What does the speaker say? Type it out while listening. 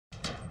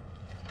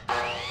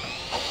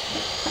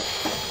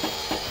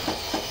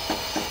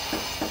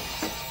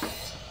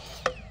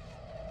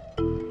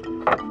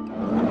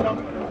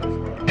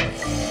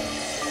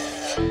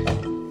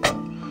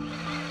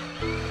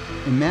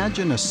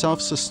Imagine a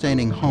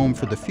self-sustaining home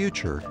for the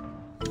future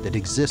that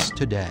exists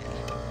today.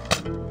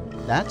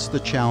 That's the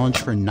challenge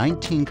for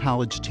 19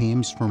 college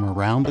teams from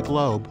around the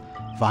globe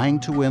vying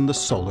to win the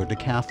Solar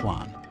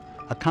Decathlon,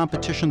 a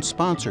competition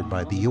sponsored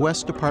by the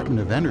U.S. Department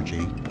of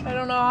Energy. I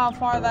don't know how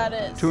far that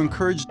is. To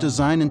encourage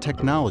design and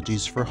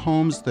technologies for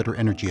homes that are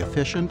energy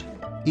efficient,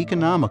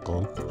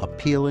 economical,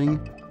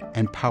 appealing,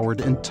 and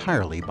powered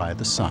entirely by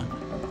the sun.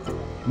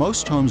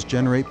 Most homes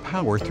generate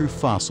power through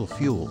fossil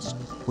fuels,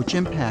 which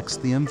impacts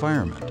the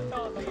environment.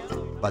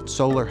 But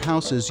solar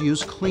houses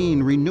use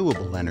clean,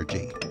 renewable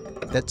energy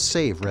that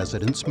save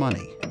residents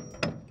money.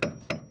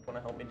 Want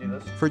to help me do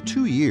this? For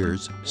 2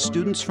 years,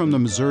 students from the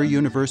Missouri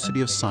University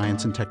of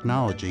Science and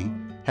Technology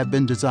have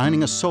been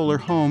designing a solar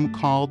home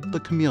called the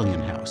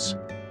Chameleon House.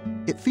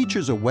 It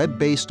features a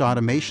web-based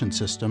automation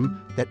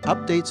system that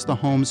updates the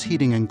home's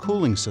heating and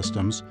cooling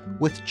systems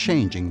with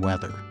changing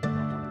weather.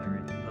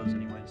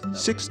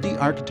 60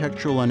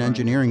 architectural and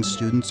engineering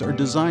students are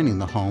designing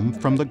the home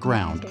from the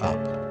ground up.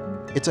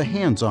 It's a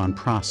hands-on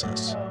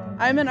process.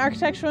 I'm an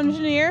architectural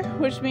engineer,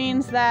 which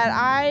means that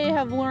I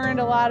have learned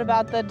a lot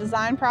about the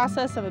design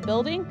process of a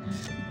building,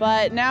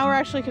 but now we're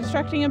actually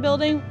constructing a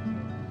building.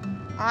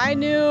 I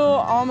knew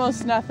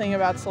almost nothing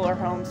about solar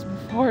homes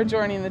before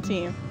joining the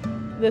team.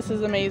 This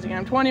is amazing.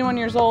 I'm 21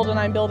 years old and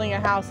I'm building a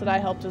house that I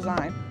helped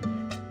design.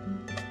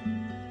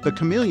 The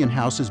Chameleon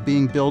House is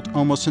being built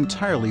almost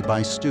entirely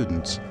by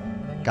students,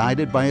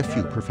 guided by a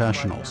few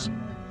professionals.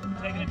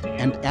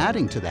 And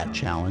adding to that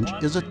challenge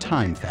is a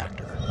time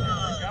factor.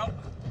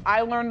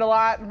 I learned a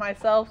lot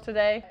myself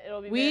today.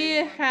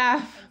 We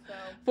have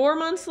 4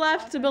 months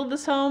left to build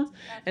this home,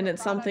 and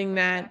it's something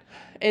that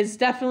is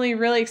definitely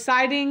really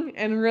exciting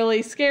and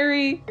really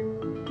scary.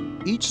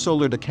 Each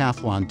Solar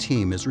Decathlon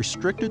team is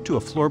restricted to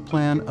a floor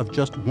plan of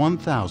just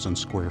 1,000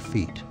 square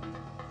feet.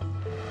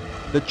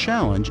 The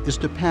challenge is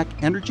to pack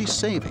energy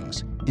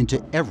savings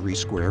into every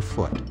square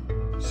foot.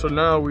 So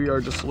now we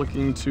are just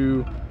looking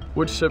to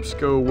which SIPs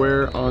go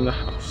where on the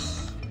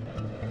house.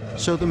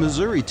 So the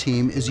Missouri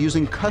team is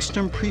using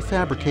custom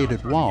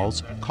prefabricated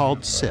walls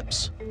called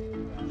SIPs,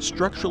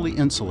 structurally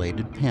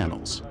insulated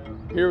panels.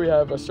 Here we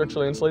have a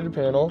structurally insulated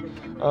panel.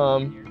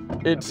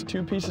 It's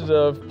 2 pieces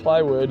of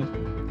plywood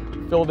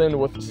filled in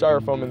with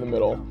styrofoam in the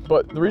middle.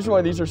 But the reason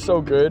why these are so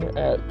good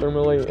at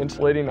thermally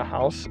insulating the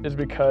house is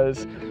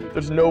because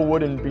there's no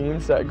wooden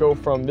beams that go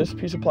from this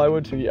piece of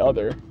plywood to the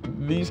other.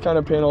 These kind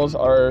of panels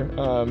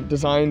are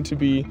designed to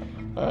be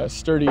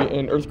sturdy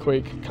in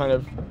earthquake kind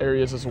of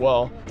areas as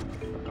well.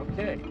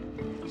 Okay.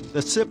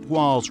 The SIP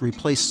walls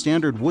replace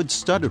standard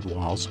wood-studded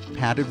walls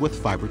padded with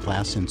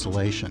fiberglass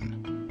insulation.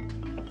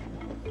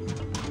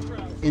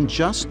 In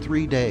just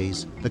 3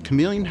 days, the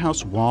Chameleon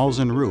House walls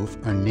and roof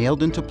are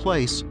nailed into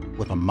place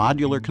with a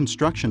modular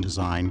construction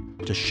design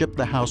to ship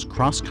the house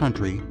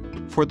cross-country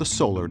for the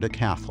Solar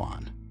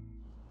Decathlon.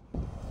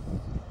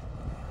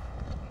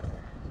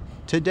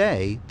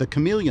 Today, the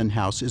Chameleon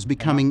House is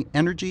becoming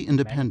energy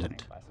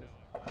independent.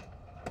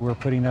 We're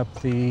putting up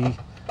the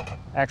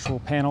actual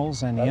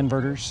panels and the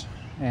inverters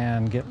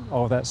and get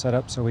all of that set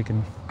up so we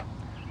can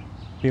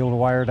be able to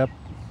wire it up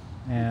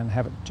and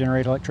have it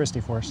generate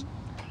electricity for us.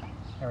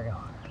 There we go.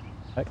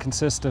 That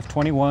consists of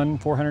 21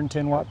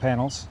 410-watt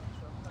panels.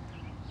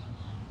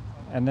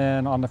 And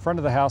then on the front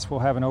of the house, we'll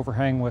have an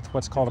overhang with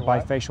what's called a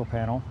bifacial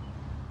panel,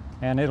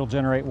 and it'll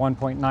generate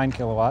 1.9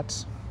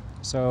 kilowatts.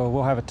 So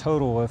we'll have a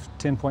total of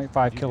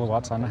 10.5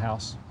 kilowatts on the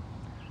house.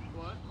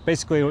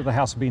 Basically, the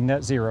house will be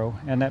net zero,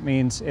 and that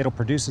means it'll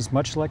produce as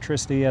much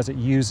electricity as it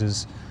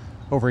uses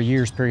over a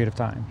year's period of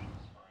time.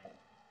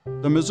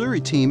 The Missouri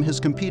team has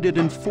competed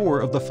in 4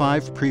 of the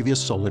 5 previous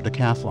Solar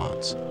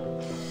Decathlons.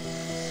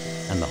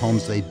 And the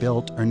homes they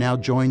built are now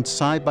joined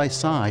side by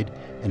side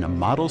in a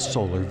model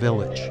solar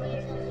village.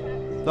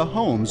 The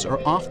homes are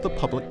off the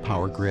public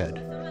power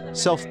grid,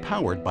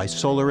 self-powered by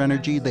solar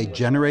energy they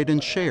generate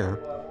and share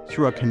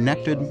through a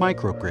connected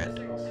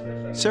microgrid.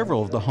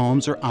 Several of the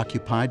homes are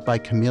occupied by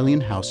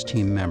Chameleon House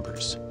team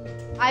members.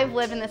 I've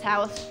lived in this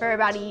house for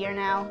about a year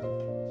now.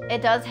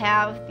 It does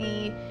have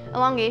the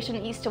elongation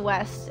east to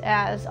west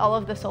as all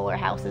of the solar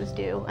houses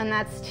do, and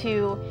that's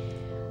to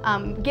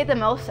get the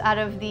most out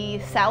of the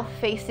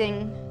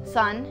south-facing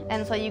sun,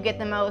 and so you get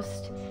the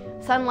most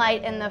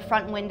sunlight in the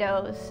front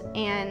windows,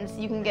 and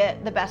you can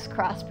get the best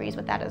cross breeze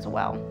with that as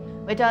well.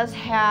 It does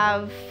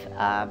have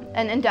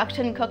an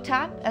induction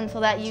cooktop, and so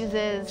that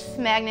uses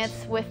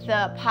magnets with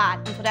the pot,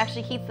 and so it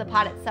actually heats the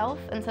pot itself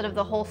instead of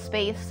the whole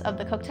space of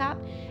the cooktop,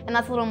 and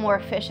that's a little more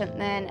efficient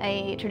than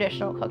a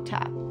traditional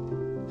cooktop.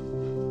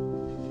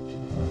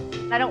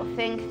 I don't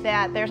think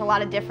that there's a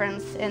lot of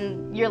difference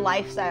in your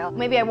lifestyle.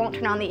 Maybe I won't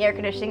turn on the air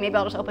conditioning, maybe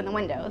I'll just open the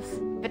windows.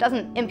 If it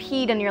doesn't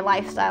impede on your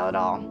lifestyle at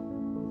all.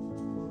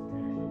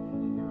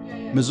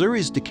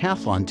 Missouri's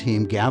Decathlon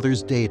team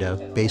gathers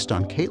data based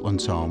on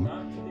Katelyn's home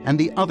and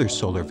the other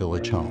Solar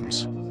Village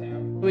homes.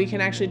 We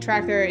can actually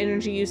track their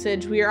energy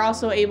usage. We are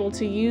also able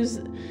to use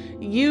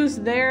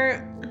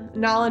their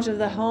knowledge of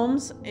the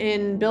homes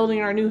in building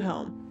our new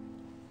home.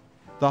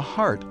 The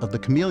heart of the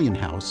Chameleon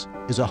House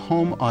is a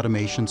home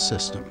automation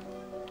system.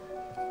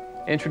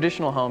 In a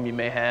traditional home, you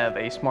may have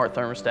a smart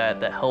thermostat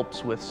that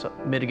helps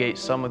mitigate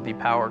some of the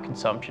power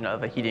consumption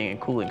of a heating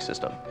and cooling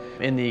system.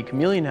 In the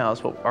Chameleon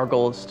House, what our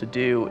goal is to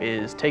do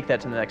is take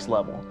that to the next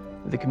level.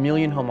 The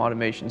Chameleon home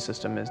automation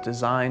system is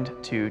designed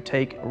to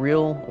take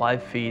real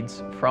live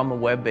feeds from a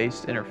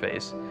web-based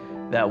interface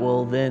that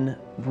will then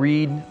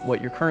read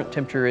what your current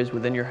temperature is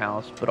within your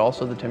house, but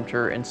also the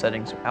temperature and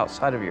settings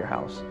outside of your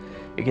house.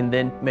 It can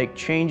then make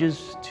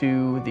changes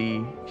to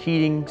the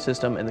heating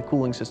system and the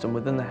cooling system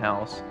within the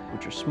house,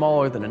 which are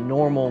smaller than a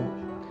normal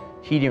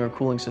heating or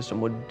cooling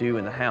system would do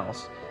in the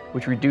house,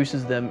 which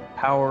reduces the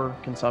power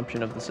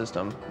consumption of the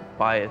system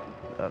by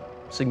a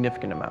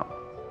significant amount.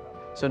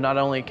 So not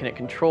only can it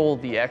control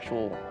the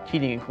actual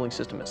heating and cooling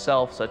system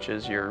itself, such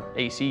as your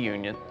AC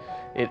unit,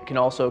 it can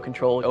also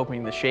control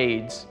opening the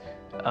shades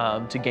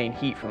to gain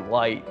heat from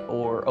light,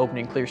 or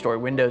opening clear story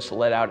windows to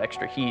let out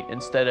extra heat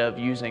instead of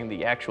using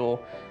the actual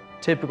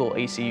typical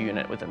AC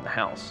unit within the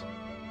house.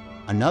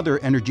 Another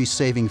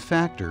energy-saving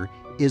factor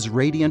is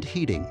radiant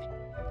heating,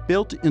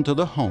 built into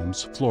the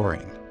home's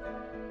flooring.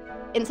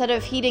 Instead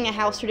of heating a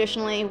house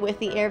traditionally with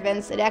the air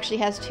vents, it actually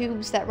has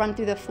tubes that run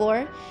through the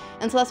floor,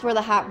 and so that's where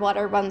the hot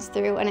water runs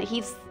through, and it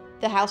heats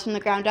the house from the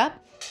ground up.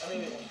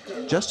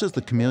 Just as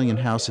the Chameleon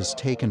House has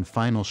taken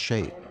final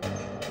shape,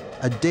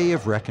 a day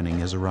of reckoning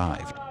has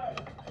arrived.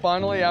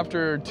 Finally,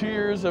 after 2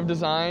 years of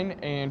design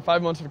and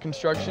 5 months of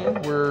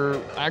construction, we're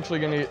actually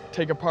going to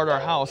take apart our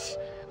house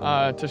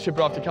to ship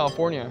it off to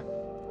California.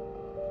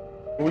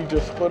 We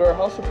just split our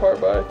house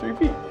apart by 3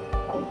 feet.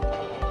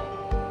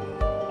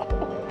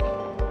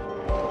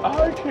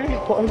 I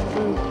can't watch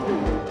this.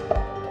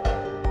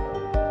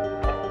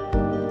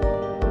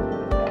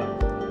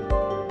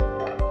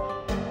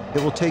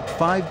 It will take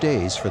 5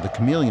 days for the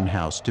Chameleon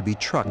House to be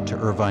trucked to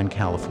Irvine,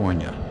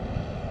 California.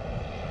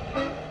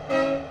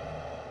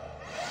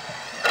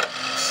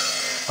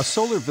 A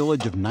solar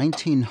village of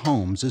 19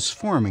 homes is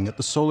forming at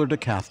the Solar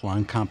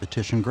Decathlon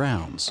competition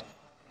grounds.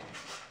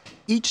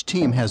 Each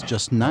team has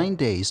just 9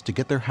 days to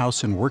get their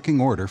house in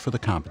working order for the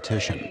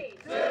competition.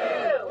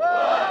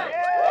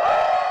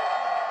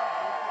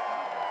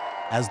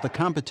 As the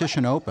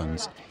competition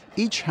opens,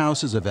 each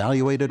house is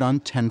evaluated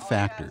on 10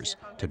 factors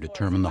to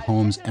determine the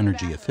home's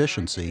energy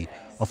efficiency,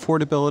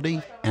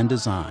 affordability, and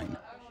design.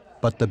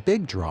 But the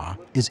big draw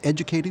is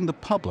educating the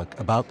public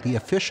about the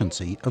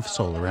efficiency of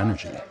solar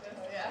energy.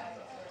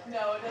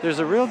 There's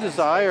a real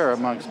desire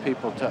amongst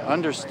people to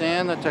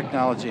understand the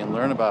technology and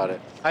learn about it.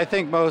 I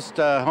think most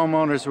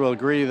homeowners will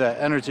agree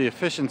that energy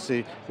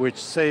efficiency, which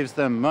saves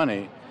them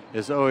money,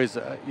 is always,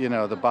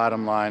 the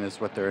bottom line is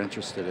what they're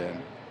interested in.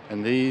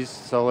 And these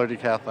Solar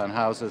Decathlon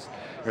houses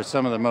are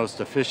some of the most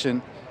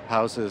efficient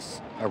houses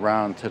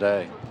around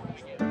today.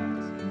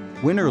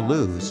 Win or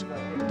lose,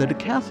 the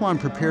Decathlon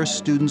prepares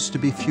students to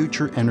be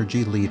future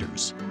energy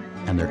leaders,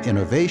 and their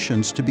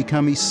innovations to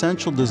become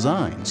essential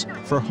designs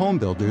for home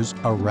builders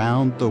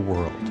around the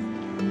world.